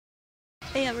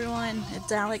Hey everyone, it's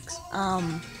Alex.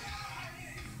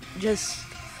 Just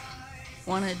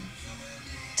wanted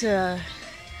to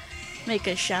make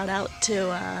a shout out to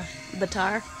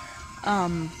BatAAR.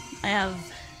 I have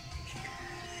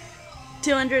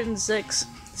 206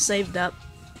 saved up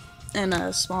in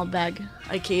a small bag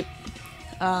I keep.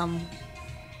 And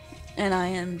I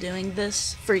am doing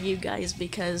this for you guys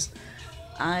because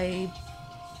I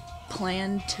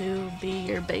plan to be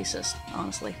your bassist,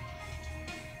 honestly.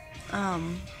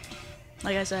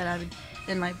 Like I said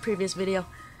in my previous video,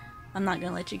 I'm not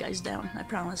gonna let you guys down. I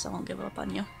promise I won't give up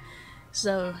on you.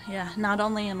 So yeah, not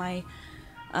only am I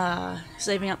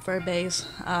saving up for a bass,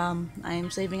 I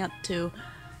am saving up to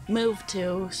move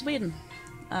to Sweden.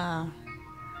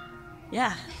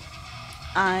 Yeah,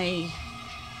 I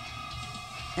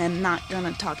am not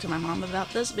gonna talk to my mom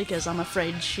about this because I'm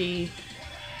afraid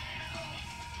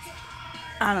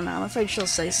I'm afraid she'll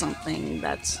say something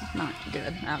that's not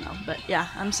good. I don't know. But yeah,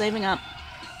 I'm saving up.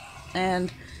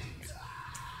 And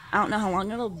I don't know how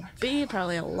long it'll be.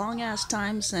 Probably a long ass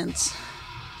time since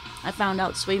I found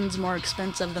out Sweden's more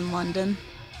expensive than London.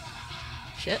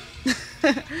 Shit.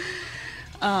 But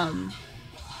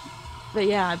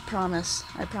yeah, I promise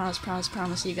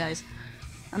you guys,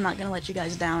 I'm not gonna let you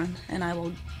guys down. And I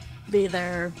will be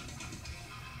there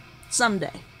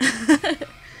someday.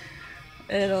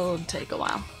 It'll take a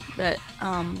while, but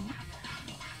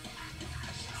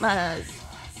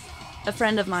a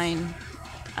friend of mine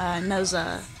knows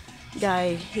a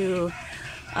guy who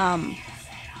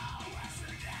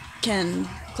can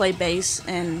play bass,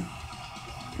 and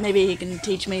maybe he can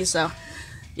teach me. So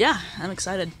yeah, I'm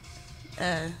excited.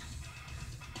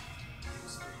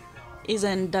 He's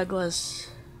in Douglas.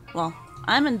 Well,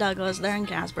 I'm in Douglas. They're in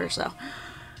Casper. So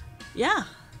yeah,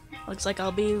 looks like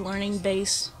I'll be learning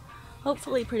bass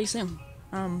hopefully pretty soon.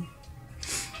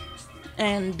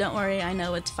 And don't worry, I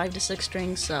know it's 5 to 6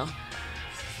 strings, so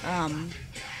I'm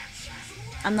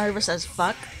nervous as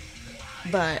fuck,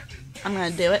 but I'm gonna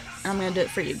do it. I'm gonna do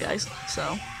it for you guys,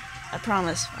 so I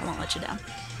promise I won't let you down.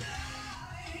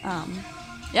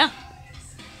 Yeah.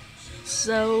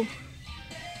 So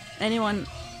anyone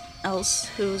else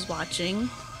who's watching,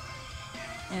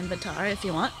 and BatAAr, if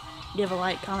you want, give a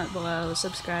like, comment below,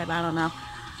 subscribe, I don't know.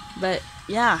 But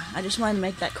yeah, I just wanted to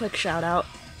make that quick shout out,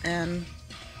 and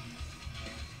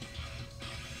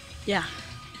yeah,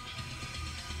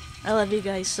 I love you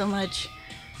guys so much.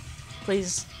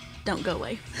 Please don't go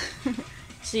away.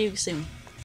 See you soon.